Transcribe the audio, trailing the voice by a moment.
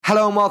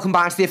Hello and welcome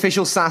back to the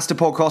official SaaStr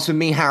podcast with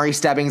me, Harry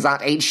Stebbings,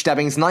 at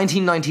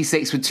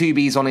hstebbings1996 with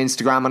 2Bs on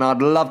Instagram, and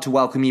I'd love to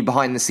welcome you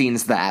behind the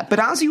scenes there. But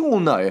as you all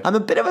know, I'm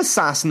a bit of a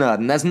SaaS nerd,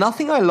 and there's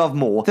nothing I love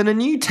more than a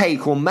new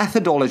take or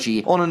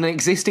methodology on an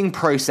existing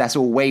process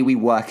or way we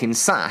work in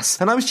SaaS.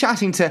 And I was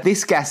chatting to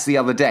this guest the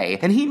other day,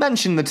 and he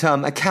mentioned the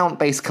term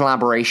account-based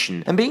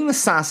collaboration. And being the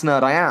SaaS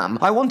nerd I am,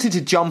 I wanted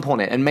to jump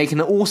on it and make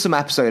an awesome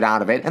episode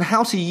out of it, and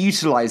how to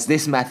utilize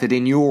this method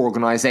in your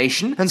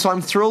organization. And so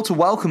I'm thrilled to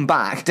welcome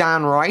back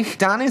Dan Reich.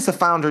 Dan is the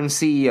founder and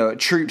CEO at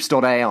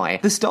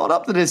Troops.ai, the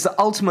startup that is the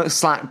ultimate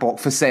Slack bot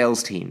for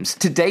sales teams.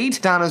 To date,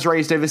 Dan has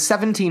raised over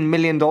 $17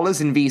 million in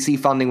VC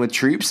funding with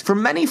Troops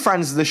from many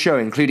friends of the show,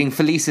 including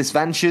Felicis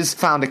Ventures,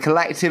 Founder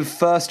Collective,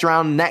 First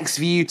Round,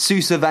 NextView,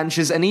 SUSE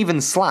Ventures, and even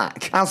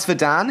Slack. As for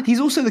Dan, he's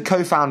also the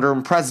co-founder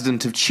and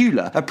president of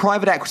Tula, a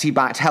private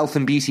equity-backed health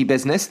and beauty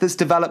business that's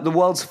developed the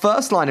world's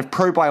first line of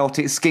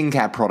probiotic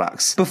skincare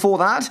products. Before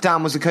that,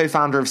 Dan was a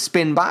co-founder of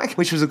Spinback,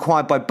 which was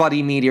acquired by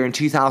Buddy Media in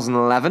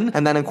 2011,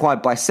 and then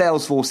acquired by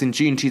Salesforce in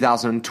June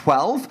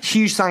 2012.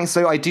 Huge thanks,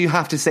 though, I do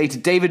have to say, to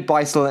David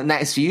Beisel at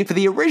NextView for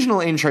the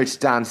original intro to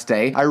Dan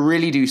today. I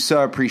really do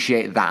so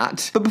appreciate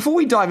that. But before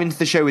we dive into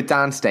the show with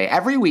Dan today,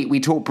 every week we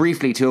talk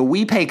briefly to a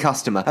WePay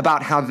customer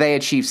about how they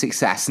achieve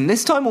success, and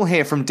this time we'll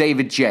hear from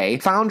David J.,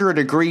 founder at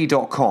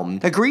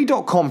Agree.com.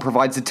 Agree.com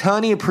provides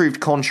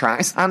attorney-approved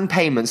contracts and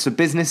payments for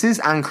businesses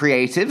and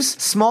creatives.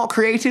 Smart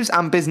creatives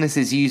and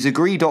businesses use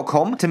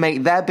Agree.com to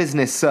make their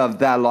business serve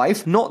their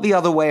life, not the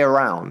other way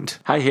around.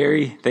 Hi,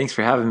 Harry. Thanks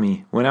for having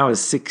me. When I was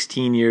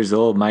 16 years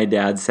old, my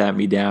dad sat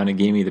me down and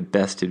gave me the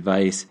best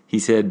advice. He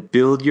said,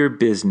 build your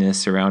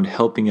business around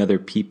helping other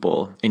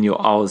people, and you'll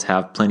always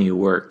have plenty of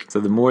work. So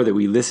the more that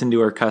we listen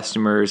to our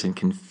customers and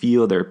can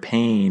feel their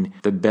pain,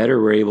 the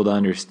better we're able to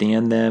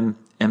understand them,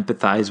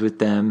 empathize with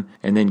them,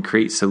 and then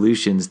create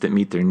solutions that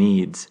meet their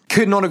needs.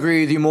 Could not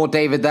agree with you more,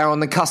 David, there on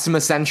the customer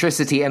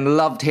centricity, and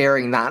loved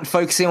hearing that.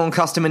 Focusing on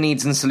customer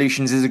needs and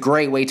solutions is a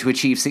great way to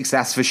achieve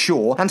success for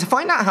sure. And to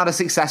find out how to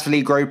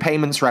successfully grow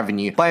payments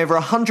revenue by over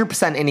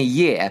 100% in a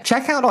year,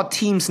 check out our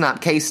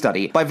TeamSnap case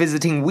study by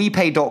visiting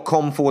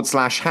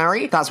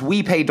wepay.com/Harry. That's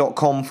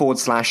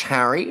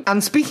wepay.com/Harry.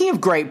 And speaking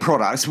of great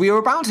products, we are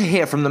about to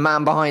hear from the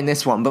man behind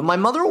this one, but my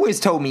mother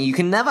always told me you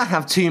can never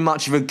have too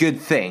much of a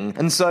good thing.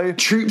 And so,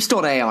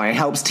 Troops.ai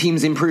helps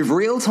teams improve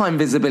real-time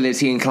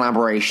visibility and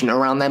collaboration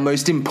around their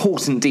most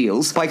important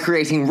deals by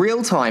creating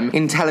real-time,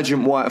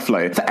 intelligent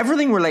workflow for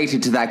everything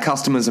related to their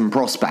customers and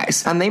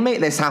prospects. And they make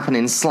this happen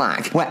in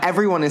Slack, where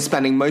everyone is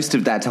spending most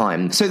of their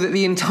time, so that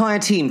the entire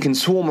team can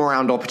swarm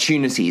around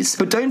opportunities.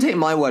 But don't take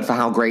my word for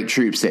how great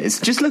Troops is.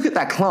 Just look at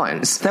their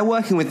clients. They're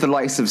working with the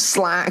likes of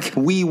Slack,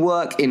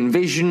 WeWork,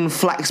 InVision,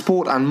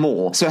 Flexport, and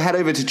more. So head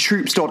over to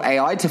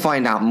Troops.ai to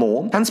find out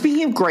more. And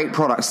speaking of great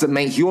products that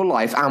make your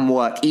life and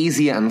work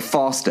easier and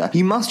faster,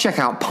 you must check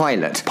out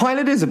Pilot.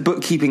 Pilot is a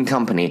bookkeeping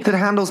company that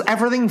handles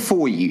everything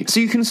for you, so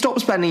you can stop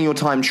spending your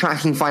time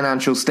tracking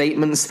financial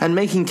statements and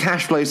making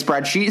cash flow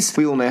spreadsheets.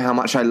 We all know how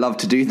much I love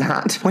to do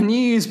that. When you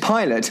use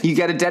Pilot, you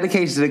get a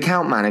dedicated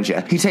account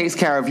manager who takes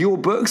care of your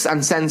books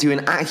and sends you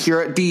an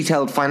accurate,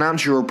 detailed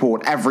financial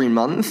report every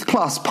month.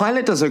 Plus,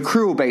 Pilot does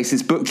accrual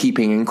basis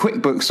bookkeeping in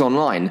QuickBooks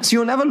Online, so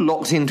you're never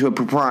locked into a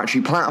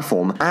proprietary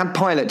platform. Add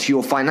Pilot to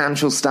your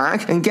financial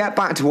stack and get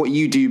back to what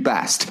you do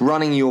best,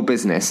 running your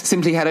business.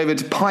 Simply head over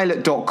to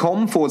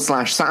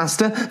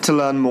pilot.com/SaaStr to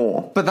learn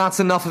more. But that's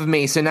enough of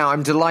me, so now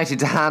I'm delighted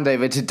to hand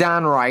over to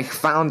Dan Reich,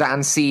 founder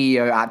and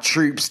CEO at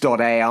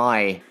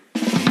Troops.ai.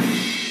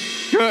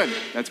 Good.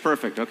 That's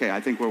perfect. Okay, I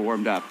think we're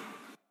warmed up.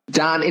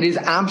 Dan, it is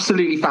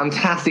absolutely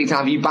fantastic to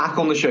have you back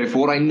on the show for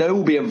what I know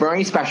will be a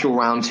very special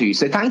round two.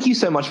 So thank you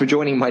so much for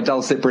joining my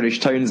dulcet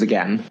British tones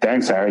again.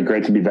 Thanks, Harry.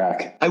 Great to be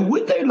back. I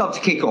would, though, love to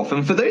kick off.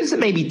 And for those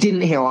that maybe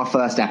didn't hear our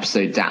first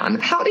episode, Dan,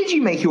 how did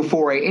you make your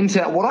foray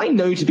into what I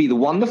know to be the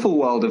wonderful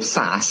world of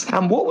SaaS?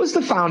 And what was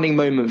the founding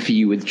moment for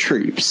you with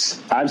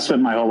Troops? I've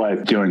spent my whole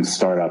life doing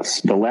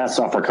startups. The last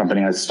software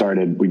company I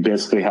started, we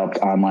basically helped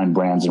online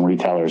brands and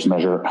retailers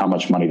measure how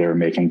much money they were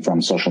making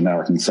from social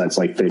networking sites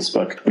like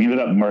Facebook. We ended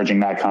up merging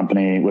that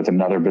company with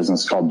another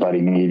business called Buddy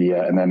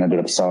Media, and then ended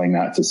up selling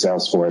that to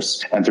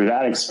Salesforce. And through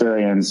that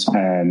experience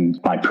and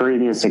my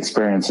previous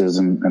experiences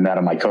and that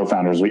of my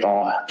co-founders, we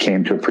all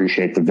came to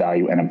appreciate the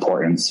value and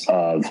importance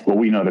of what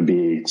we know to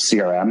be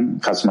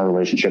CRM, customer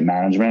relationship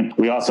management.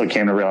 We also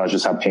came to realize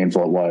just how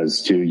painful it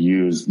was to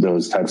use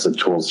those types of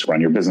tools to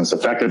run your business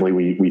effectively.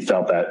 We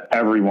felt that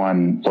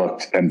everyone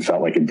looked and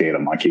felt like a data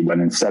monkey, when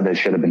instead they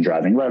should have been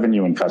driving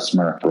revenue and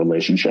customer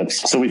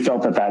relationships. So we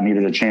felt that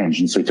needed a change.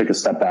 And so we took a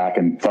step back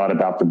and thought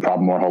about the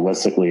problem more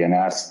holistically and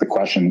asked the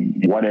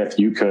question, what if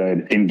you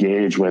could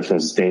engage with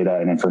this data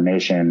and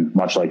information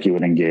much like you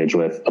would engage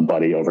with a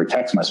buddy over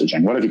text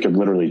messaging? What if you could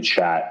literally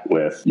chat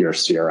with your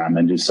CRM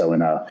and do so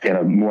in a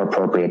more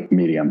appropriate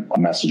medium of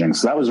messaging?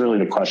 So that was really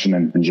the question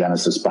and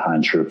genesis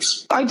behind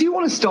Troops. I do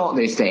want to start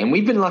this day, and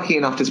we've been lucky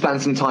enough to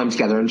spend some time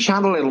together and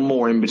chat a little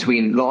more in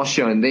between last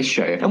show and this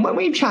show. And when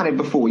we've chatted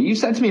before, you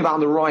said to me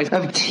about the rise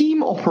of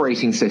team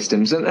operating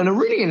systems, and a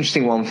really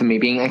interesting one for me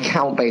being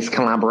account-based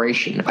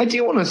collaboration. I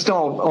do want to start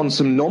on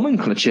some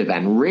nomenclature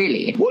then,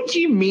 really. What do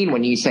you mean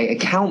when you say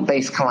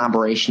account-based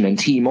collaboration and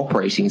team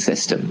operating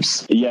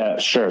systems? Yeah,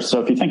 sure.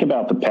 So if you think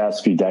about the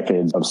past few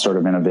decades of sort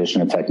of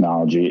innovation and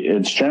technology,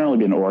 it's generally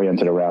been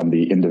oriented around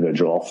the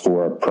individual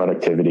for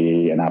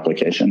productivity and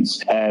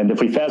applications. And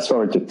if we fast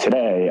forward to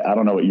today, I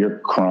don't know what your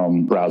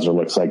Chrome browser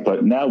looks like,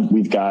 but now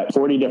we've got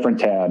 40 different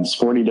tabs,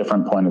 40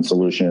 different pointed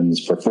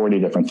solutions for 40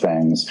 different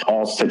things,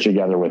 all stitched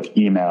together with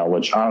email,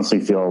 which honestly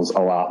feels a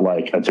lot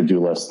like a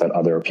to-do list that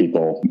other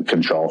people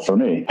control for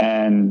me.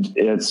 And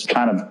it's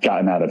kind of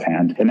gotten out of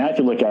hand. And now if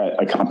you look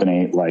at a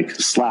company like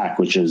Slack,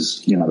 which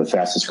is, the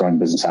fastest growing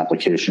business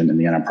application in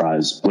the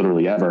enterprise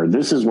literally ever,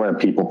 this is where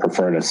people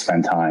prefer to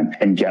spend time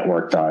and get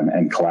work done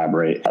and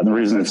collaborate. And the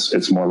reason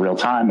it's more real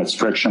time, it's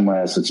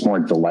frictionless, it's more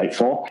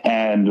delightful.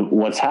 And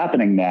what's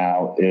happening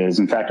now is,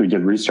 in fact, we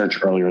did research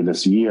earlier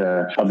this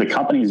year of the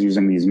companies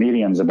using these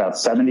mediums. About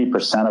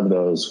 70% of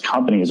those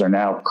companies are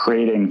now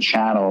creating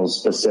channels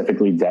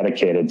specifically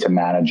dedicated to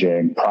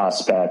managing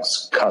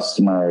prospects,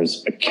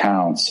 customers,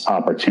 accounts,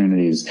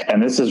 opportunities.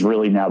 And this is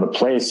really now the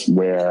place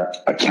where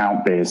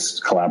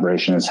account-based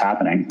collaboration is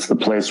happening. It's the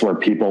place where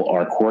people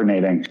are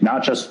coordinating,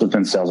 not just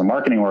within sales and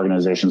marketing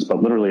organizations,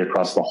 but literally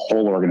across the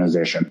whole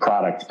organization,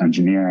 product,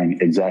 engineering,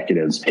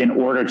 executives, in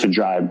order to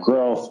drive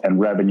growth and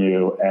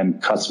revenue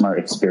and customer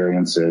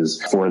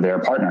experiences for their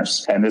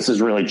partners. And this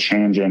is really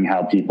changing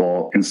how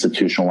people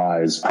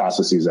institutionalize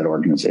processes at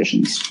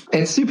organizations.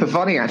 It's super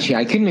funny, actually.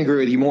 I couldn't agree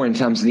with you more in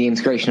terms of the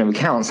integration of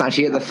accounts.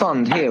 Actually, at the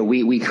fund here,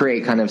 we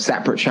create kind of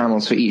separate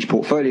channels for each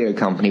portfolio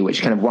company,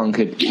 which kind of one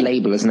could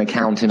label as an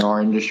account in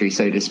our industry,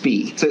 so to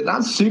speak. So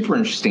that's super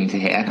interesting to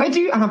hear. I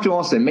do have to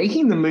ask, though,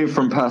 making the move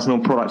from personal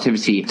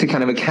productivity to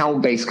kind of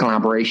account-based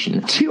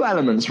collaboration, two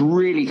elements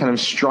really kind of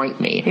strike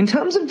me. In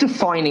terms of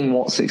defining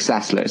what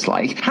success looks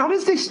like, how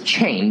does this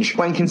change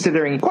when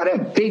considering quite a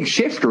big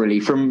shift, really,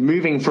 from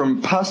moving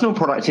from personal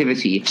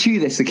productivity to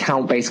this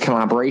account-based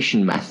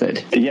collaboration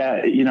method?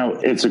 Yeah,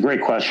 it's a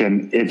great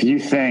question. If you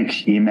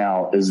think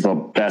email is the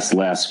best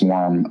last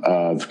form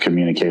of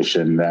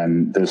communication,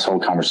 then this whole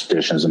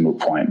conversation is a moot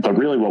point. But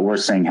really what we're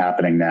seeing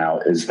happening now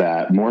is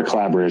that more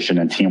collaboration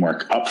and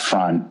teamwork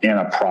upfront in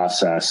a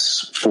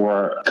process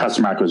for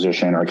customer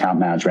acquisition or account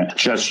management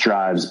just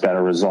drives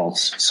better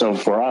results. So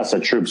for us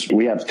at Troops,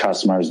 we have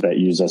customers that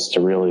use us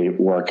to really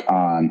work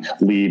on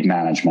lead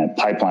management,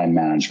 pipeline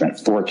management,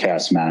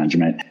 forecast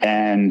management.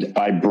 And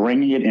by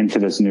bringing it into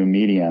this new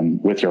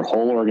medium with your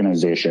whole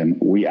organization,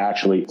 we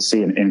actually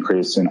see an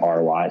increase in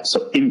ROI.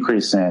 So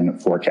increase in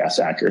forecast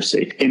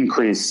accuracy,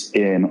 increase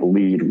in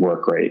lead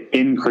work rate,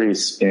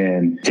 increase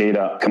in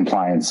data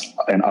compliance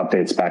and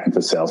updates back into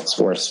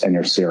Salesforce and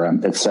your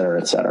CRM, et cetera,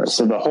 et cetera.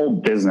 So the whole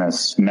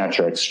business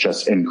metrics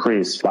just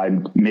increase by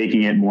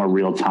making it more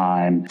real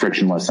time,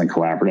 frictionless, and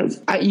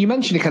collaborative. You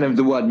mentioned kind of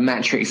the word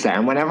metrics there.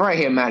 And whenever I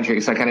hear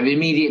metrics, I kind of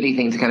immediately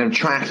think to kind of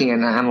tracking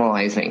and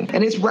analyzing.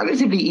 And it's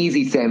relatively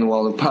easy to say in the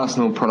world of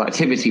personal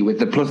productivity with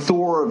the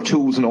plethora of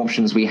tools and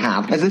options we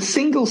have as a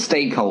single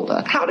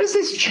stakeholder. How does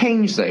this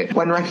change, though,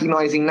 when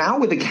recognizing now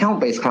with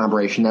account-based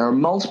collaboration, there are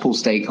multiple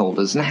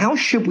stakeholders? And how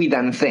should we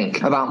then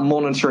think about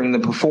monitoring the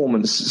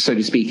performance, so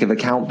to speak, of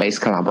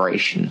account-based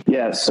collaboration?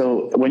 Yeah,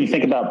 so when you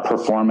think about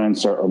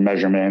performance or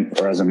measurement,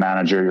 or as a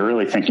manager, you're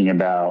really thinking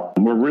about,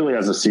 well, really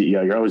as a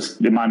CEO, you're always,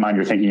 in my mind,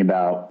 you're thinking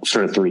about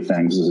sort of three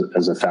things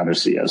as a founder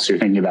CEO. So you're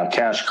thinking about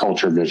cash,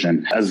 culture,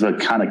 vision as the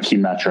kind of key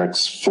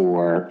metrics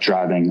for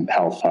driving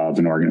health of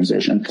an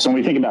organization. So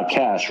when we think about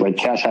cash, right,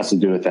 cash has to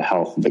do with the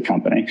health of the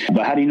company.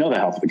 But how do you know the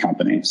health of the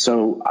company?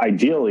 So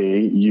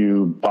ideally,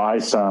 you buy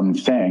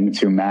something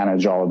to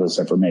manage all of this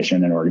information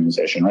in an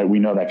organization, right? We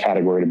know that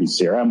category to be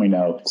CRM. We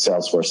know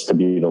Salesforce to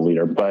be the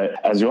leader.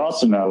 But as you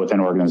also know, within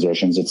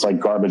organizations, it's like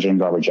garbage in,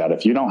 garbage out.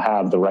 If you don't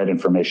have the right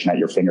information at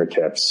your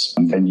fingertips,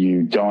 then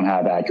you don't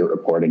have accurate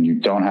reporting. You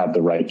don't have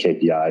the right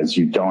KPIs.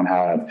 You don't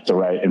have the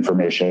right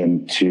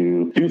information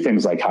to do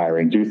things like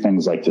hiring, do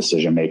things like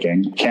decision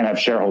making. Can't have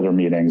shareholder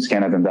meetings,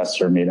 can't have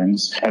investor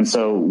meetings. And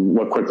so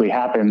what quickly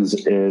happens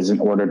is, in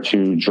order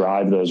to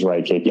drive those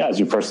right KPIs,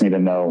 you first need to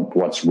know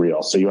what's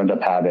real. So you end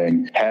up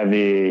having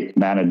heavy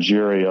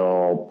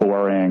managerial,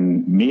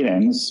 boring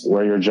meetings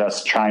where you're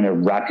just trying to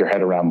wrap your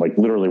head around like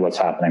literally what's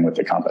happening with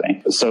the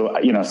company. So,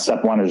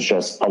 step one is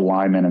just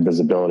alignment and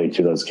visibility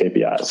to those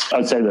KPIs. I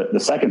would say that the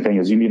second thing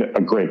is you need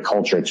a great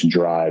culture to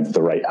drive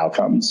the right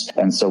outcomes.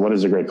 And so what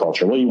is a great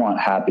culture? Well, you want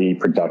happy,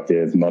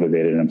 productive,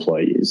 motivated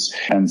employees.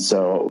 And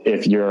so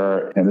if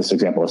you're, in this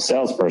example, a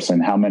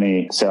salesperson, how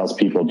many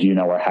salespeople do you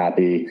know are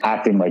happy,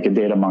 acting like a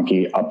data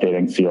monkey,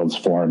 updating fields,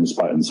 forms,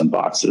 buttons, and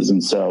boxes?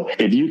 And so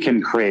if you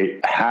can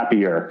create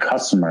happier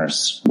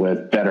customers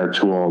with better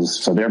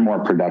tools, so they're more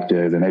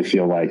productive and they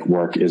feel like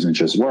work isn't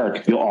just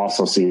work, you'll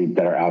also see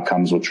better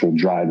outcomes, which will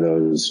drive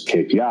those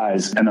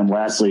KPIs. And then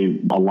lastly,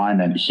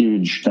 alignment,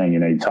 huge thing.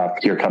 You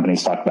hear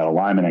companies talk about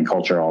alignment and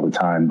culture all the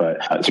time, but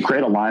to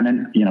create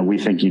alignment, we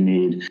think you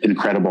need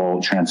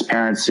incredible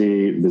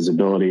transparency,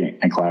 visibility,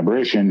 and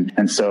collaboration.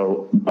 And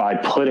so by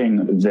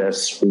putting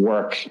this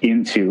work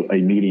into a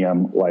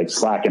medium like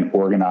Slack and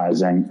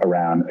organizing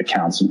around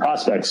accounts and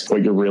prospects,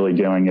 what you're really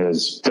doing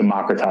is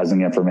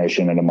democratizing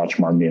information in a much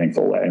more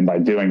meaningful way. And by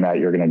doing that,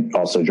 you're going to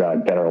also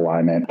drive better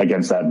alignment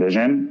against that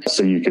vision,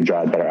 so you could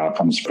drive better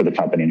outcomes for the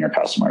company and your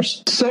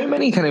customers. So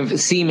many kind of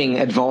seeming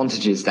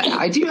advantages there.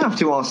 I do have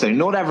to ask though,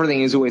 not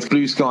everything is always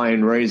blue sky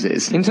and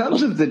roses. In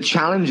terms of the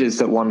challenges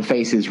that one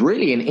faces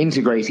really in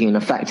integrating an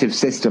effective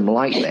system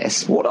like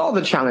this, what are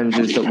the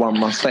challenges that one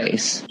must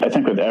face? I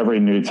think with every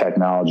new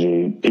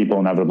technology, people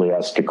inevitably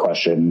ask a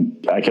question.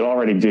 I could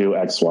already do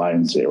X, Y,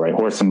 and Z, right?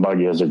 Horse and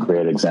buggy is a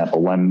great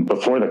example. When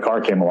before the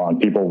car came along,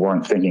 people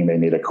weren't thinking they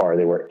need a car.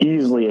 They were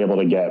easily able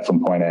to get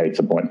from point A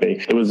to point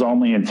B. It was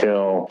only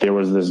until there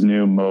was this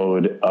new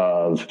mode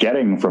of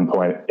getting from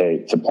point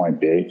A to point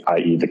B,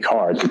 i.e. the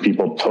car, that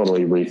people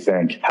totally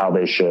rethink how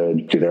they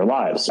should do their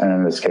lives. And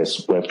in this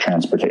case, with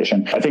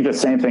transportation. I think the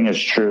same thing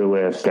is true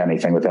with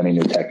anything, with any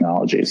new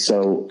technology.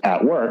 So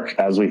at work,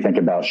 as we think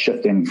about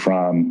shifting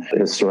from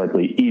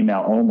historically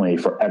email only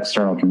for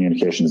external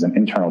communications and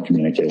internal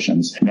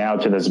communications, now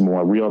to this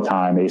more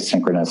real-time,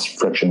 asynchronous,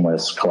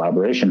 frictionless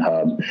collaboration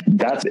hub,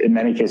 that's in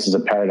many cases a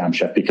paradigm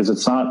shift, because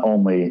it's not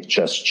only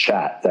just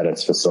chat that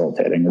it's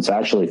facilitating, it's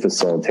actually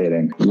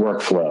facilitating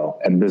workflow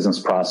and business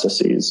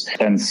processes.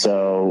 And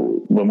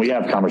so when we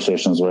have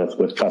conversations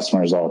with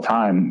customers all the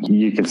time,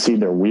 you can see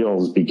their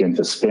wheels begin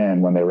to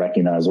spin when they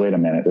recognize, wait a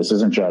minute, this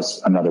isn't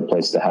just another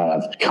place to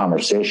have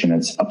conversation.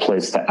 It's a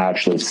place to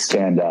actually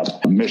stand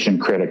up mission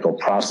critical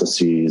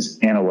processes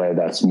in a way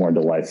that's more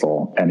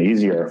delightful and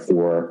easier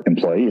for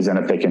employees. And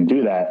if they can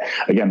do that,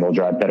 again, they'll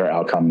drive better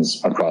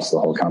outcomes across the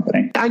whole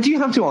company. I do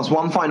have to ask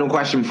one final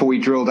question before we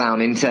drill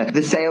down into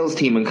the sales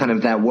team and kind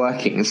of their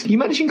workings. You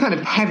mentioned kind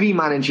of heavy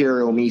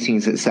managerial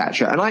meetings,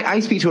 etc. And I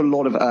speak to a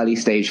lot of early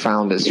stage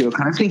founders who are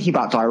kind of thinking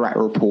about direct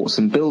reports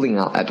and building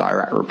out their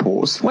direct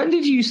reports. When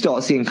did you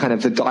start seeing kind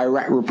of the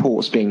direct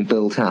reports being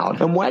built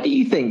out? And where do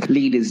you think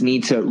leaders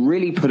need to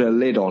really put a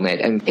lid on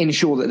it and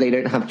ensure that they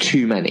don't have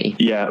too many?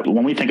 Yeah,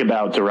 when we think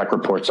about direct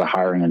reports or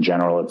hiring in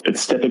general,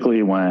 it's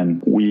typically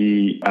when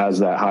we, as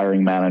that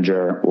hiring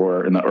manager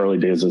or in the early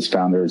days as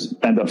founders,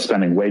 end up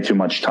spending way too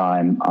much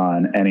time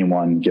on any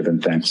one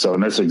given thing. So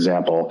in this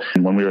example,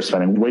 when we were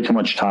spending way too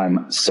much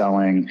time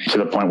selling to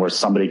the point where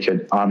somebody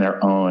could on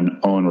their own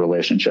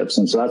relationships.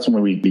 And so that's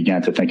when we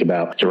began to think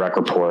about direct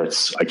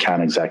reports,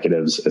 account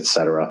executives, et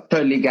cetera.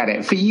 Totally get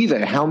it. For you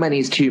though, how many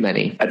is too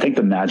many? I think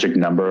the magic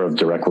number of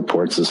direct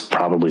reports is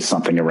probably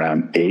something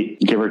around 8,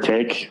 give or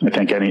take. I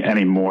think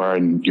any more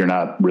and you're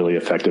not really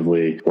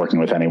effectively working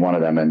with any one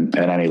of them, and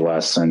any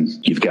less and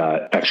you've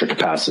got extra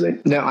capacity.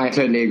 No, I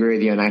totally agree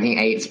with you. And I think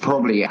 8's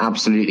probably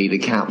absolutely the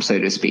cap, so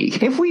to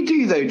speak. If we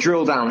do though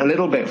drill down a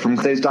little bit from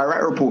those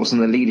direct reports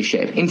and the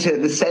leadership into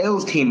the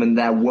sales team and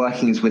their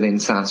workings within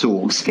SaaS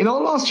orgs. In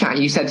our last chat,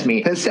 you said to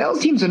me that sales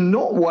teams are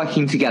not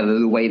working together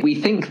the way we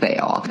think they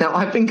are. Now,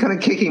 I've been kind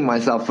of kicking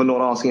myself for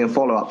not asking a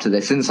follow-up to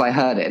this since I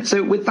heard it.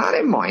 So with that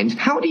in mind,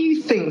 how do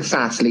you think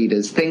SaaS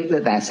leaders think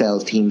that their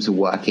sales teams are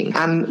working?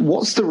 And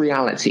what's the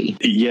reality?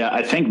 Yeah,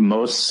 I think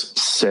most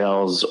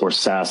sales or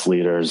SaaS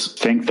leaders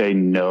think they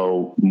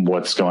know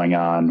what's going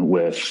on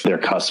with their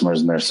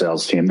customers and their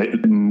sales team,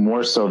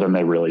 more so than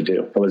they really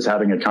do. I was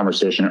having a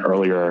conversation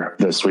earlier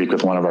this week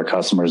with one of our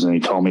customers, and he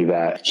told me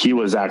that he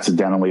was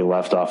accidentally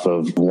left off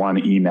of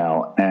one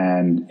email,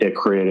 and it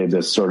created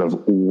this sort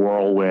of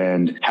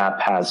whirlwind,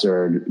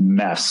 haphazard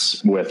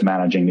mess with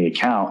managing the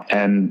account.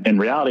 And in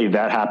reality,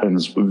 that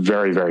happens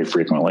very, very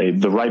frequently.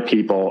 The right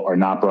people are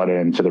not brought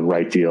into the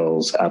right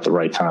deals at the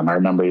right time. I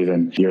remember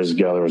even years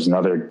ago, there was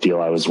another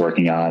deal I was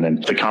working on,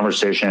 and the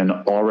conversation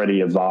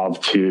already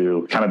evolved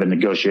to kind of a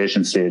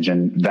negotiation stage,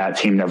 and that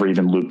team never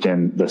even looped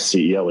in the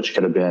CEO, which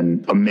could have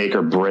been a make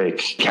or break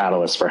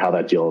catalyst for how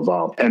that deal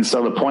evolved. And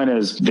so the point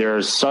is,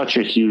 there's such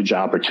a huge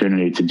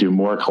opportunity to do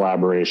more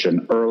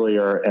collaboration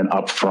earlier and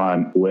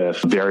upfront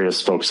with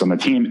various folks on the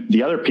team.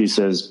 The other piece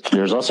is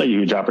there's also a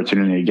huge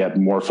opportunity to get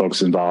more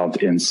folks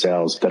involved in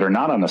sales that are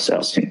not on the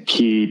sales team.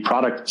 Key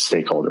product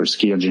stakeholders,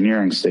 key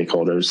engineering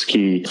stakeholders,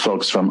 key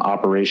folks from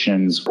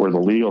operations or the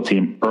legal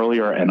team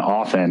earlier and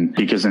often,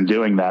 because in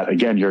doing that,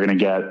 again, you're going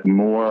to get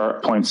more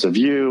points of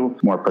view,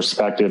 more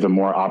perspective, and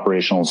more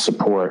operational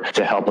support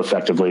to help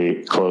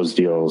effectively close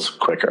deals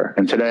quicker.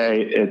 And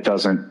today, it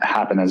doesn't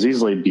happen as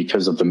easily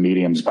because of the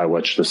mediums by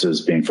which this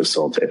is being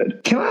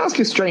facilitated. Can I ask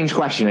a strange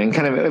question? And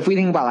kind of, if we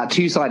think about that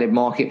two-sided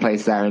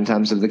marketplace there in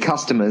terms of the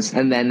customers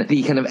and then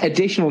the kind of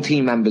additional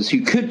team members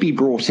who could be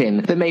brought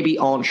in that maybe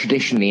aren't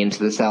traditionally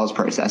into the sales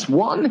process.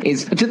 One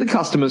is, do the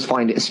customers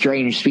find it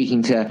strange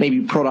speaking to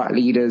maybe product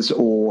leaders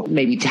or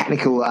maybe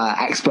technical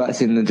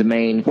experts in the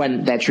domain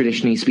when they're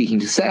traditionally speaking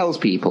to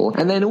salespeople?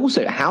 And then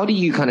also, how do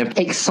you kind of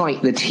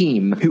excite the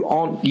team who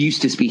aren't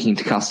used to speaking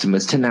to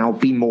customers to now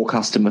be more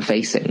customer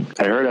facing?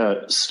 I heard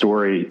a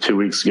story 2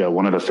 weeks ago.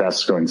 One of the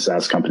fastest growing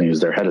SaaS companies,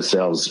 their head of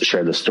sales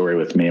shared the story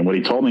with me. And what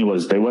he told me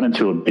was they went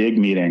into a big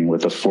meeting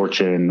with a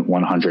Fortune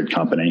 100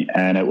 company,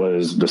 and it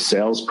was the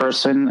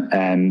salesperson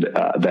and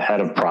the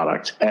head of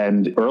product.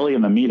 And early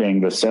in the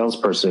meeting, the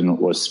salesperson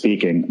was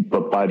speaking,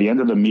 but by the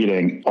end of the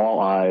meeting, all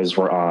eyes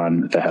were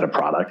on the head of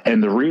product.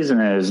 And the reason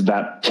is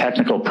that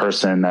technical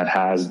person that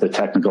has the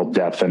technical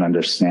depth and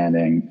understanding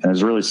understanding and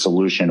is really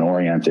solution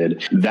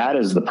oriented, that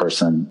is the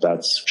person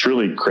that's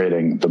truly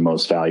creating the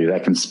most value,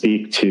 that can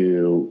speak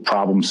to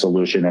problem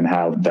solution and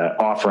how that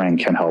offering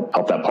can help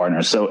that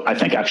partner. So I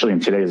think actually in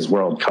today's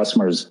world,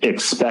 customers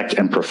expect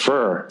and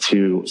prefer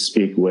to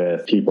speak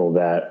with people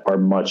that are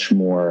much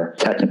more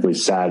technically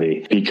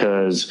savvy,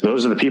 because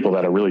those are the people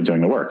that are really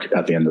doing the work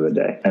at the end of the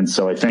day. And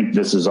so I think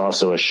this is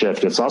also a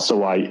shift. It's also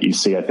why you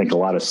see, I think, a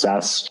lot of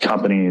SaaS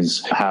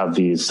companies have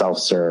these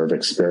self-serve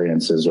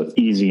experiences with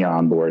easy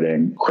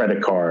onboarding,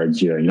 credit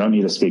cards. You don't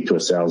need to speak to a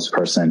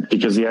salesperson,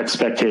 because the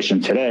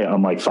expectation today,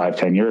 unlike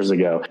 5-10 years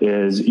ago,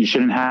 is you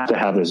shouldn't have to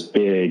have this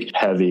big,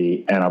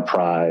 heavy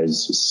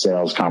enterprise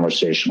sales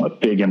conversation with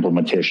big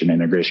implementation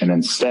integration.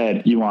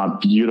 Instead, you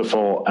want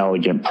beautiful,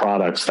 elegant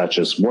products that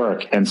just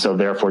work. And so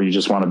therefore, you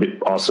just want to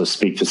also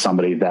speak to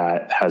somebody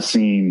that has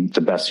seen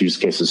the best use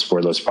cases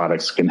for those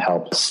products, can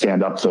help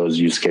stand up those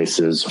use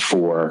cases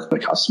for the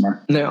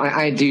customer. No,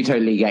 I do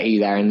totally get you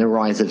there in the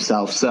rise of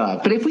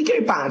self-serve. But if we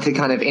go back to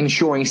kind of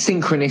ensuring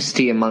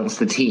synchronicity amongst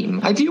the team,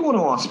 I do want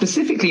to ask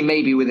specifically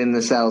maybe within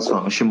the sales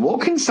function,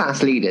 what can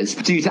SaaS leaders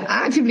do to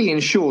actively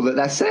ensure that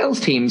their sales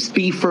teams,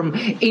 be from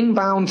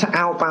inbound to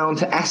outbound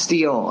to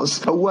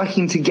SDRs, are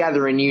working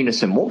together in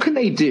unison? What can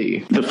they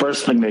do? The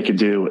first thing they could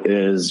do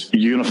is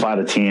unify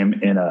the team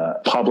in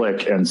a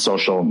public and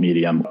social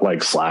medium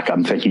like Slack.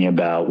 I'm thinking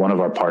about one of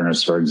our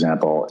partners, for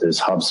example, is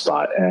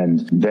HubSpot,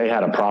 and they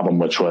had a problem,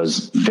 which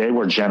was they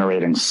were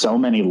generating so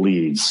many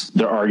leads.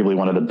 They're arguably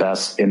one of the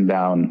best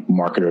inbound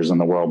marketers in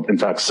the world. In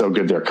fact, so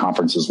good their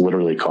conference is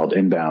literally called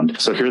Inbound.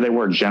 So here they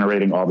were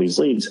generating all these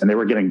leads, and they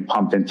were getting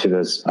pumped into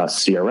this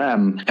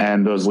CRM,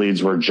 and those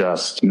leads were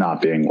just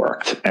not being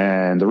worked.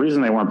 And the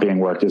reason they weren't being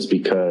worked is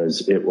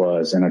because it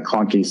was in a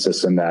clunky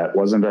system that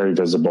wasn't very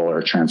visible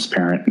or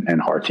transparent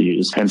and hard to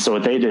use. And so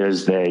what they did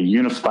is they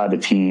unified the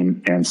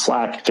team in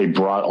Slack. They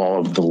brought all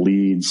of the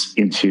leads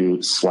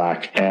into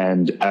Slack,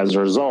 and as a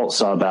result,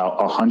 saw about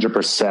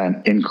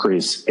 100%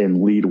 increase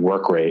in lead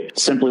work rate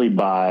simply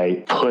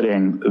by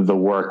putting the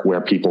work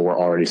where people were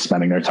already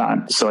spending their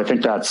time. So I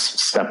think that's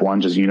step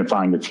one, just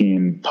unifying the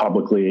team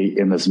publicly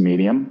in this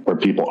medium where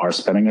people are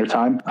spending their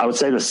time. I would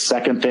say the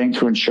second thing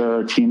to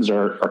ensure teams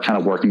are kind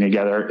of working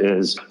together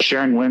is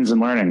sharing wins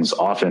and learnings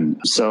often.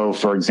 So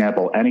for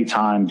example,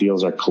 anytime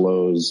deals are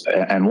closed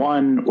and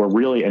won, or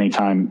really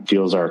anytime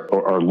deals are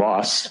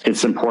lost,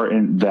 it's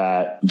important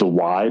that the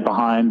why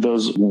behind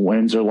those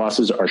wins or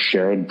losses are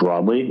shared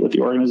broadly with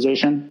the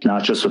organization,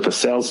 not just with the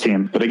sales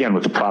team, but again,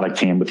 with the product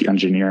team, with the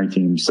engineering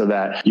team, so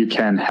that you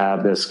can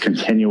have this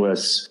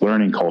continuous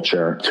learning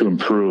culture to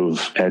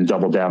improve and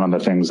double down on the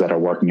things that are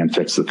working and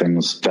fix the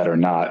things that are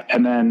not.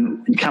 And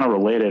then kind of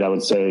related, I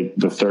would say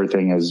the third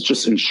thing is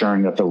just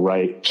ensuring that the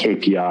right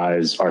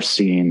KPIs are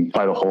seen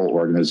by the whole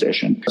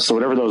organization. So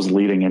whatever those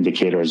leading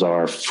indicators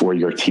are for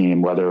your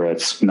team, whether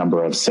it's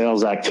number of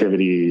sales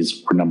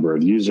activities or number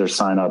of user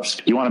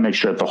signups, you want to make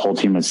sure that the whole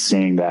team is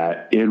seeing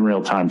that in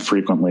real time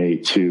frequently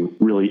to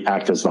really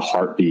act as the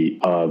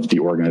heartbeat of the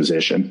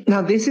organization.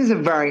 Now, this is a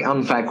very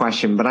unfair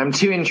question, but I'm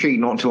too intrigued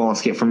not to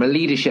ask it from a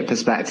leadership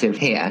perspective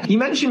here. You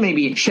mentioned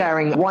maybe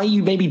sharing why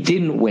you maybe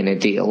didn't win a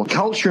deal.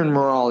 Culture and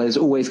morale is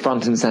always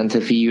front and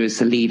center for you as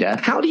the leader.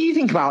 How do you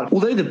think about,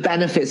 although the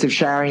benefits of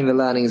sharing the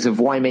learnings of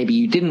why maybe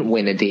you didn't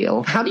win a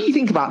deal, how do you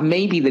think about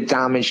maybe the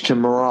damage to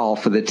morale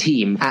for the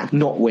team at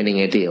not winning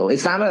a deal?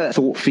 Is that a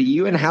thought for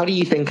you? And how do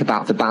you think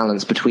about the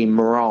balance between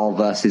morale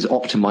versus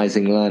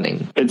optimizing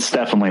learning? It's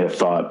definitely a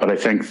thought, but I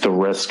think the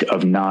risk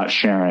of not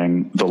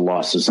sharing the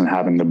losses and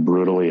having the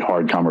brutally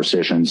hard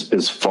conversations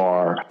is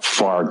far,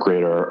 far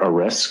greater a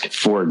risk.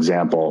 For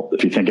example,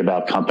 if you think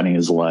about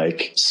companies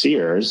like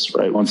Sears,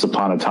 right? Once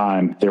upon a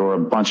time, there were a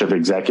bunch of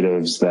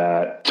executives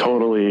that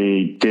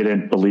totally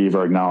didn't believe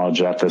or acknowledge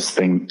that this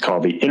thing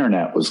called the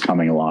internet was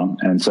coming along.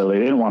 And so they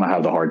didn't want to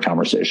have the hard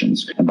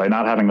conversations. And by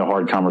not having the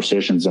hard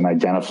conversations and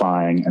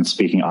identifying and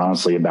speaking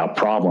honestly about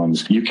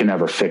problems, you can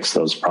never fix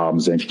those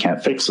problems. And if you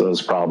can't fix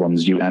those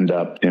problems, you end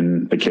up,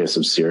 in the case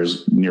of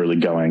Sears, nearly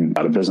going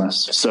out of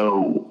business.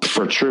 So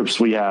for Troops,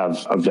 we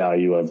have a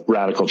value of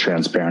radical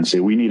transparency.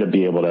 We need to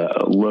be able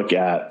to look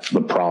at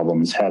the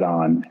problems head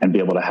on and be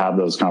able to have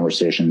those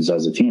conversations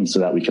as a team so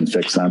that we can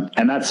fix them.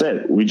 And that's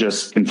it. We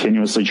just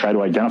continuously try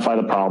to identify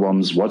the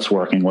problems, what's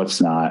working,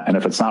 what's not. And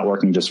if it's not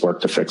working, just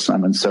work to fix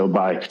them. And so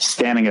by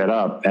standing it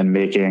up and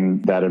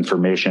making that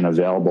information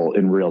available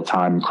in real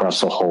time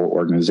across the whole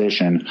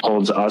organization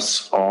holds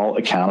us all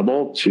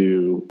accountable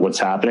to what's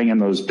happening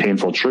and those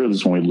painful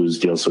truths when we lose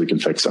deals so we can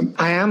fix them.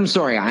 I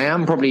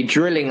am probably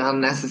drilling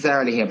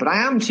unnecessarily here, but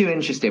I am too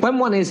interested. When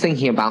one is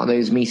thinking about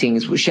those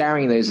meetings,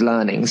 sharing those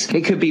learnings,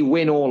 it could be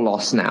win or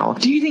loss now.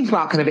 Do you think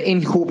about kind of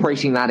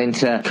incorporating that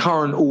into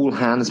current all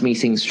hands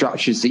meeting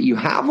structures that you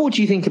have, or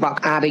do you think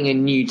about adding a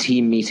new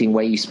team meeting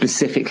where you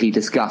specifically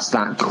discuss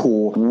that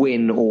core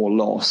win or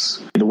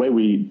loss? The way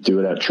we do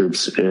it at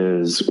Troops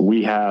is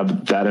we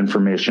have that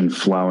information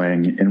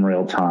flowing in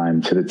real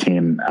time to the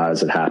team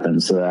as it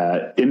happens, so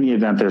that in the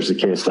event there's a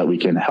case that we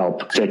can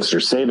help fix or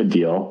save a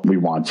deal, we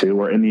want to,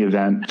 or in the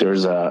event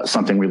there's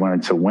something we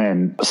learned to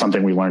win,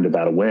 something we learned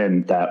about a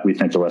win that we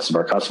think the rest of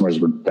our customers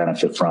would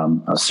benefit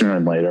from sooner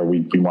than later,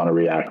 we want to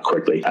react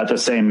quickly. At the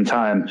same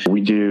time,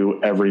 we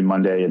do every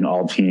Monday an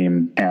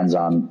all-team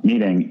hands-on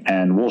meeting,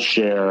 and we'll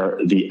share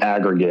the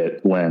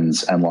aggregate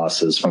wins and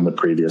losses from the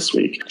previous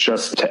week,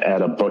 just to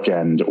add a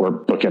bookend or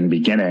bookend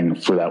beginning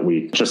for that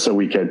week, just so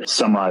we could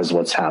summarize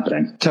what's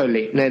happening.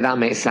 Totally. No, that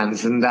makes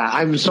sense. And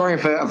I'm sorry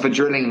for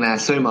drilling there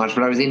so much,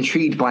 but I was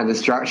intrigued by the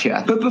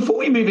structure. But before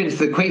we move into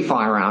the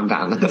quickfire round,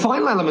 Dan, the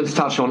final element to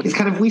touch on is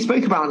kind of, we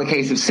spoke about in the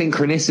case of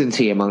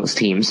synchronicity amongst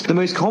teams. The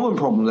most common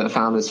problem that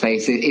founders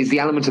face is the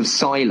element of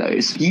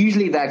silos.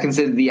 Usually they're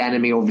considered the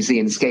enemy, obviously,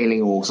 in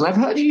scaling orgs. And I've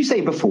heard you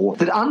say before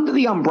that under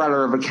the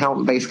umbrella of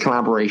account-based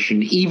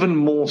collaboration, even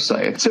more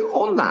so. So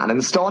on that,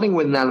 and starting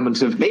with an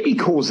element of maybe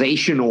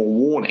causation or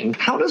warning,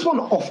 how does one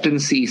often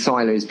see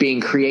silos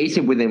being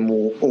created within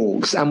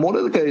orgs? And what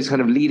are those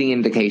kind of leading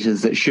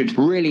indicators that should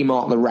really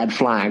mark the red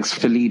flags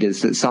for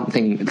leaders that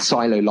something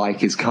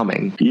silo-like is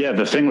coming? Yeah,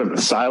 the thing with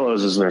the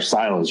silos is they're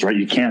silos, right?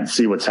 You can't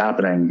see what's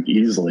happening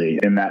easily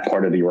in that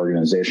part of the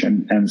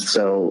organization. And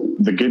so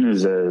the good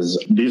news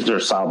is these are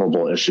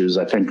solvable issues.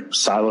 I think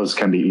silos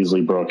can be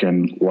easily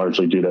broken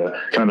largely due to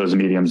kind of those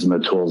mediums and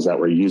the tools that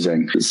we're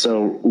using.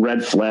 So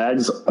red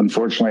flags,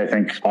 unfortunately, I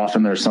think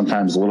often they're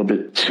sometimes a little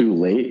bit too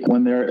late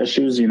when there are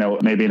issues.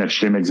 Maybe an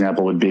extreme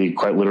example would be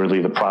quite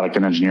literally the product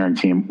and engineering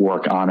team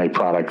work on a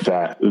product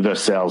that the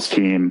sales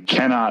team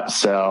cannot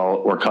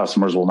sell or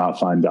customers will not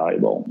find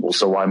valuable. Well,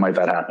 so why might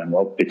that happen?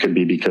 Well, it could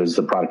be because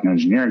the product and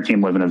engineering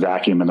team live in a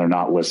vacuum and they're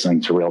not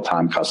listening to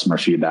real-time customer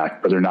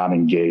feedback, or they're not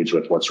engaged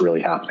with what's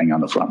really happening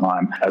on the front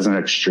line, as an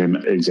extreme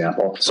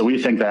example. So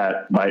we think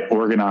that by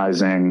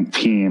organizing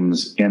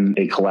teams in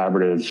a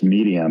collaborative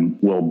medium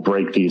will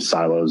break these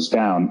silos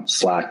down,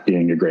 Slack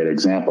being a great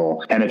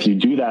example. And if you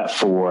do that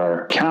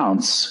for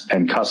accounts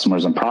and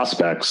customers and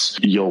prospects,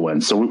 you'll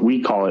win. So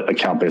we call it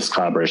account-based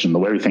collaboration. The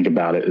way we think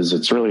about it is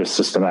it's really a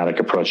systematic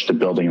approach to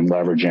building and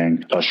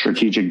leveraging a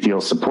strategic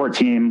deal support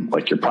team,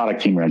 like your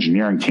product team or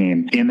engineering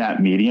team, in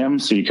that medium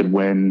so you could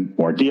win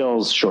more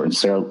deals, shorten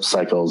sales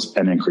cycles,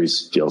 and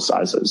increase deal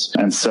sizes.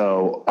 And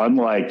so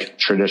unlike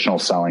traditional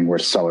selling where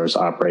sellers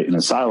operate in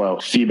a silo,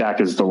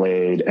 feedback is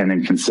delayed and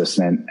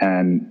inconsistent,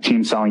 and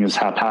team selling is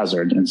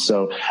haphazard. And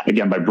so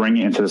again, by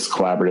bringing it into this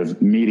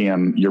collaborative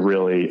medium, you're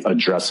really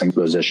addressing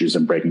those issues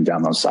and breaking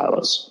down those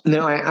silos.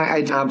 No,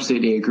 I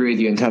absolutely agree with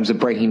you in terms of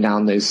breaking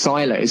down those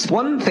silos.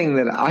 One thing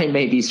that I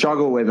maybe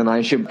struggle with, and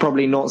I should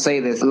probably not say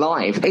this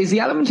live, is the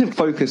element of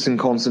focus and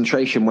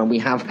concentration when we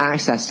have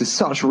access to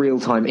such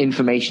real-time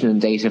information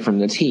and data from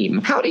the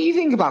team. How do you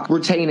think about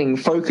retaining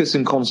focus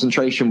and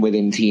concentration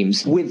within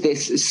teams with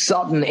this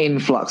sudden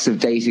influx of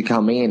data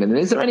coming in? And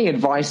is there any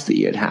advice that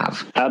you'd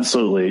have?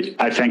 Absolutely.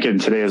 I think in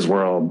today's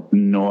world,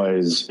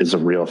 noise is a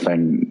real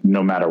thing,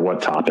 no matter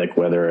what topic,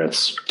 whether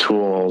it's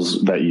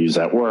tools that you use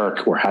at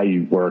work or how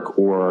you work,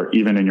 or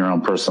even in your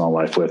own personal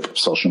life with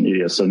social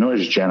media. So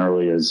noise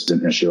generally is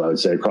an issue, I would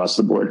say, across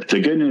the board. The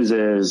good news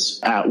is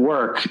at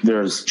work,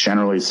 there's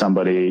generally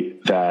somebody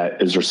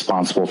that is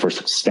responsible for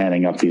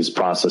standing up these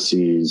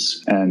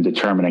processes and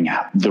determining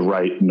the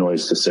right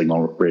noise to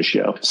signal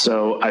ratio.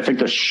 So I think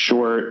the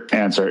short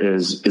answer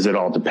is it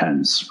all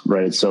depends,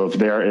 right? So if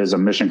there is a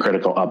mission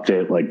critical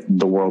update, like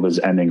the world is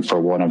ending for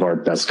one of our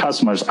best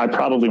customers, I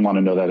probably want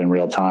to know that in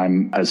real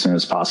time as soon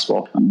as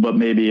possible. But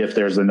maybe if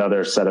there's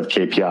another set of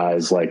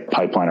KPIs like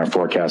pipeline or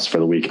forecast for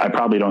the week, I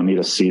probably don't need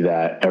to see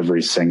that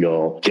every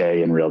single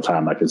day in real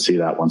time. I could see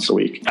that once a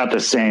week. At the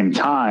same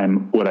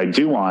time, what I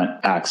do want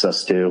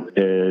access to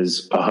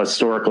is a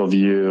historical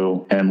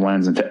view and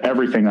lens into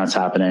everything that's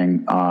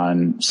happening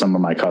on some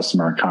of my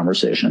customer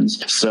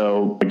conversations.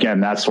 So again,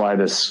 that's why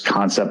this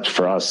concept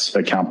for us,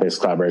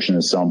 account-based collaboration,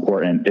 is so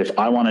important. If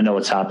I want to know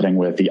what's happening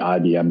with the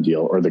IBM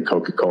deal or the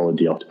Coca-Cola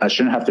deal, I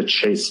shouldn't have to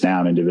chase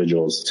down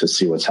individuals to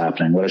see what's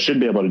happening. What I should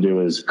be able to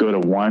do is go to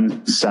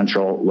one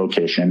central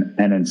location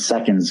and in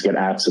seconds get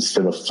access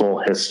to the full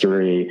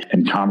history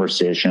and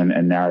conversation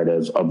and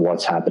narrative of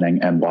what's happening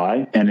and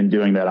why. And in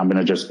doing that, I'm going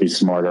to just be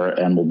smarter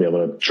and we'll be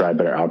able to drive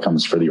better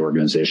outcomes for the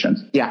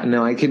organization. Yeah,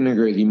 no, I couldn't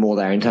agree with you more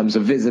there in terms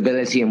of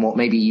visibility and what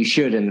maybe you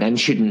should and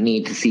shouldn't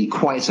need to see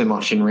quite so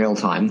much in real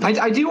time.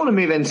 I do want to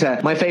move into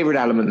my favorite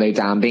element though,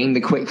 Dan, being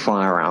the quick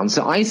fire round.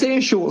 So I say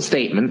a short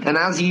statement, and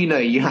as you know,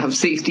 you have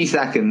 60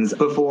 seconds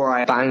before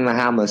I bang the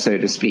hammer, so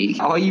to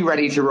speak. Are you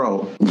ready to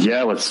roll?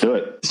 Yeah, let's do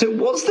it. So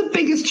what's the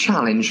biggest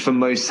challenge for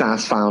most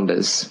SaaS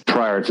founders?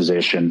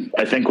 Prioritization.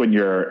 I think when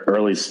you're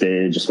early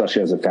stage,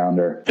 especially as a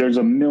founder, there's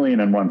a million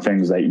and one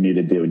things that you need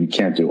to do, and you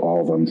can't do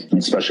all of them, and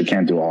especially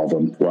can't do all of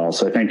them well.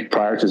 So I think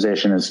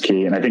prioritization is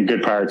key, and I think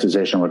good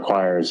prioritization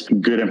requires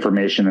good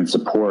information and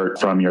support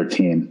from your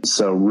team.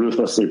 So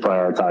ruthlessly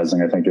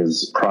prioritizing, I think,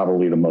 is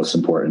probably the most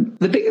important.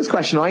 The biggest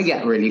question I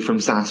get really from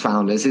SaaS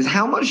founders is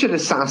how much should a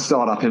SaaS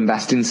startup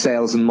invest in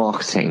sales and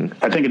marketing?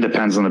 I think it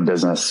depends on the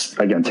business.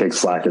 Again, take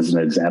Slack as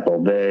an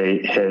example. They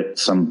hit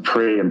some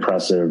pretty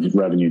impressive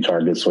revenue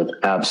targets with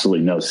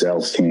absolutely no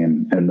sales team.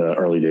 team in the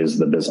early days of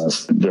the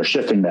business. They're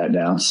shifting that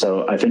now.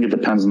 So I think it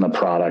depends on the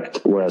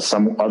product, whereas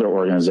some other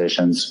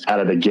organizations out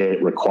of the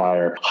gate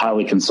require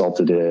highly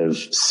consultative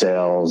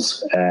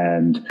sales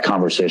and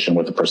conversation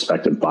with a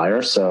prospective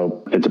buyer.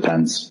 So it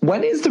depends.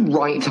 When is the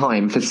right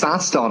time for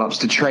SaaS startups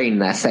to train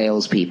their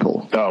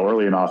salespeople? Oh,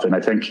 early and often.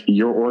 I think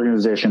your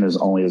organization is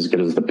only as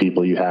good as the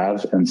people you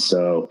have. And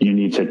so you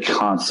need to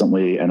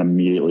constantly and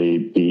immediately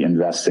be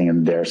investing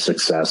in their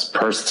success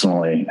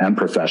personally and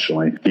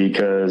professionally,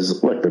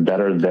 because look, the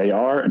better they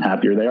are and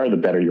happier they are, the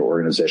better your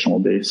organization will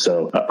be.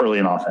 So early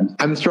and often.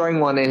 I'm throwing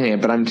one in here,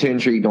 but I'm too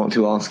intrigued not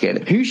to ask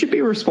it. Who should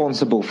be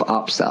responsible for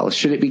upsells?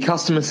 Should it be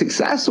customer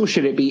success or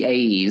should it be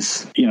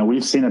AEs?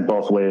 We've seen it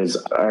both ways.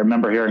 I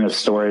remember hearing a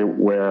story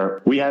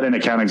where we had an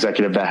account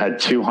executive that had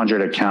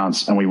 200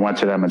 accounts, and we went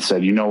to them and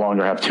said, you no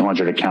longer have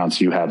 200 accounts,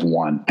 you have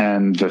one.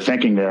 And the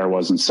thinking there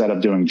was, instead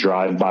of doing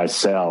drive-by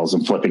sales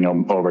and flipping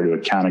them over to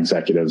account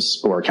executives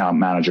or account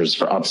managers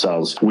for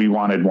upsells, we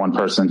wanted one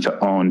person to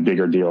own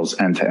bigger deals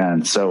end to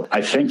end. So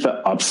I think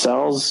the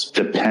upsells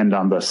depend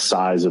on the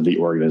size of the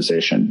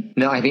organization.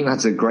 No, I think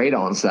that's a great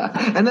answer.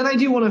 And then I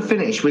do want to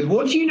finish with,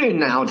 what do you know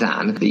now,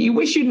 Dan, that you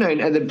wish you'd known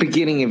at the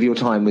beginning of your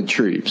time with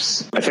Troops?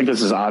 I think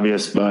this is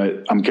obvious,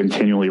 but I'm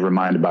continually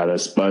reminded by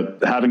this. But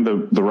having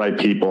the right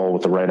people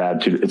with the right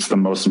attitude, it's the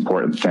most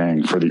important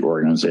thing for the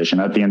organization.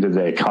 At the end of the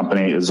day, a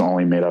company is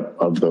only made up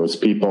of those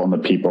people, and the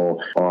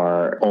people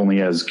are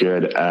only as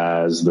good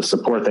as the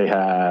support they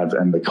have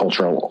and the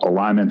cultural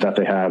alignment that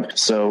they have.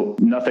 So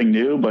nothing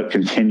new, but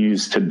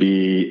continues to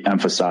be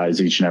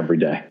emphasized each and every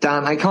day.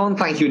 Dan, I can't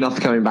thank you enough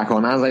for coming back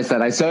on. As I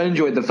said, I so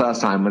enjoyed the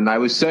first time, and I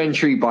was so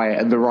intrigued by it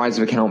and the rise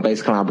of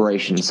account-based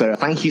collaboration. So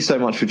thank you so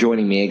much for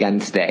joining me again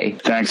today.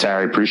 Thanks,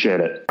 Harry. Appreciate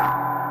it.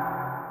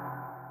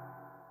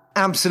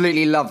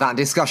 Absolutely love that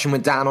discussion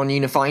with Dan on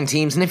unifying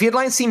teams, and if you'd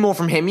like to see more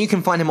from him, you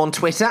can find him on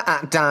Twitter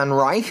at Dan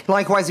Reich.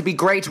 Likewise, it'd be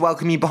great to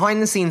welcome you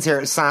behind the scenes here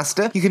at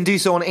SaaStr. You can do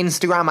so on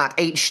Instagram at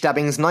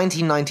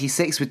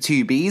hstebbings1996 with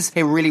 2 Bs.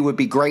 It really would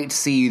be great to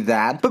see you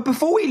there. But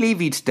before we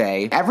leave you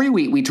today, every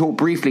week we talk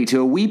briefly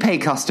to a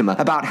WePay customer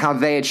about how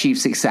they achieve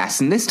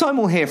success, and this time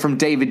we'll hear from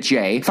David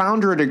J.,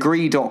 founder at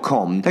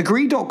Agree.com.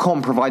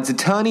 Agree.com provides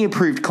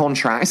attorney-approved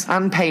contracts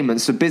and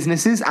payments for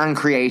businesses and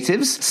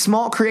creatives.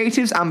 Smart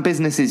creatives and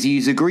businesses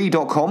use Agree.com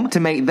to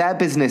make their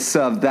business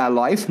serve their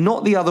life,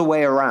 not the other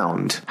way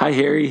around. Hi,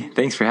 Harry.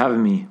 Thanks for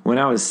having me. When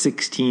I was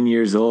 16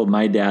 years old,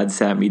 my dad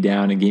sat me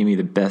down and gave me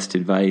the best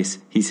advice.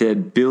 He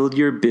said, build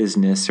your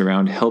business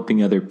around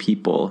helping other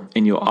people,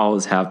 and you'll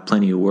always have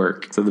plenty of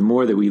work. So the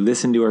more that we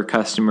listen to our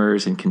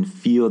customers and can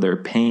feel their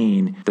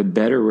pain, the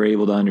better we're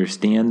able to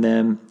understand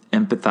them,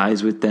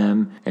 empathize with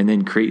them, and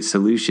then create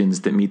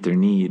solutions that meet their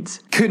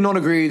needs. Could not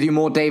agree with you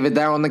more, David,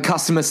 there on the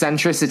customer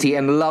centricity,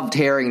 and loved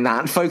hearing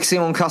that. Focusing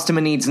on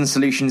customer needs and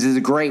solutions is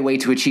a great way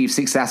to achieve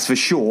success for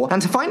sure.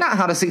 And to find out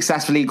how to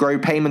successfully grow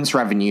payments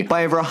revenue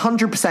by over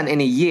 100%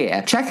 in a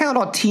year, check out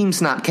our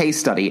TeamSnap case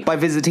study by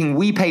visiting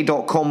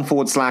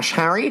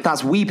wepay.com/Harry.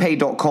 That's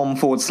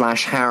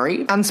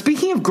wepay.com/Harry. And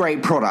speaking of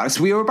great products,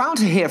 we are about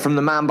to hear from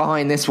the man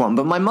behind this one,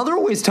 but my mother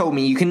always told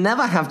me you can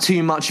never have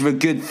too much of a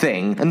good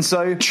thing. And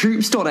so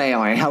Troops.ai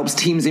helps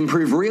teams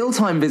improve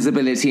real-time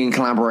visibility and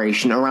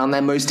collaboration around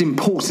their most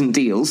important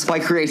deals by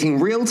creating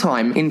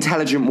real-time,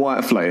 intelligent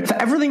workflow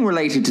for everything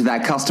related to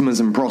their customers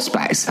and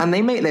prospects. And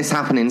they make this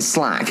happen in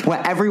Slack,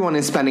 where everyone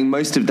is spending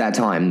most of their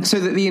time, so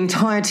that the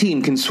entire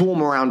team can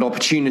swarm around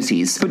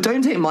opportunities. But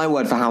don't take my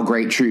word for how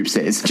great Troops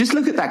is. Just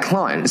look at their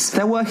clients.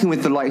 They're working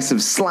with the likes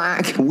of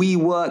Slack,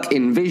 WeWork,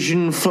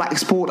 InVision,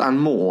 Flexport, and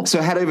more. So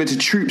head over to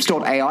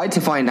Troops.ai to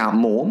find out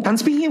more. And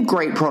speaking of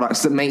great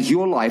products that make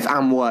your life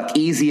and work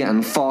easier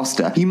and faster,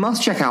 you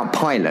must check out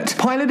Pilot.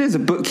 Pilot is a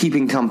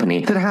bookkeeping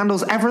company that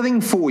handles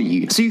everything for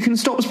you, so you can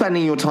stop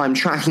spending your time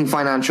tracking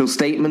financial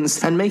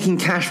statements and making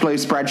cash flow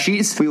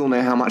spreadsheets. We all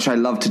know how much I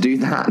love to do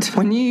that.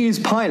 When you use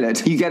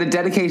Pilot, you get a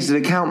dedicated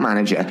account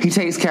manager who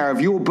takes care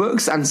of your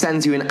books and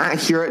sends you an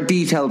accurate,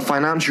 detailed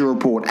financial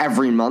report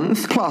every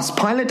month. Plus,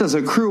 Pilot does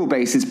accrual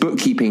basis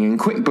bookkeeping in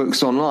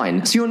QuickBooks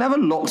Online, so you're never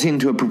locked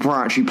into a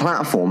proprietary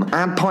platform.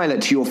 Add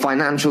Pilot to your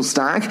financial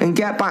stack and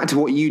get back to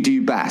what you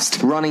do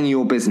best, running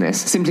your business.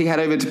 Simply head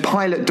over to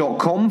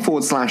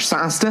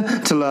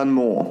pilot.com/SaaStr to learn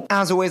more.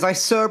 As always, I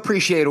so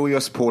appreciate all your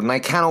support, and I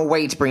cannot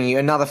wait to bring you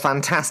another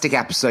fantastic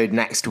episode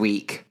next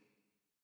week.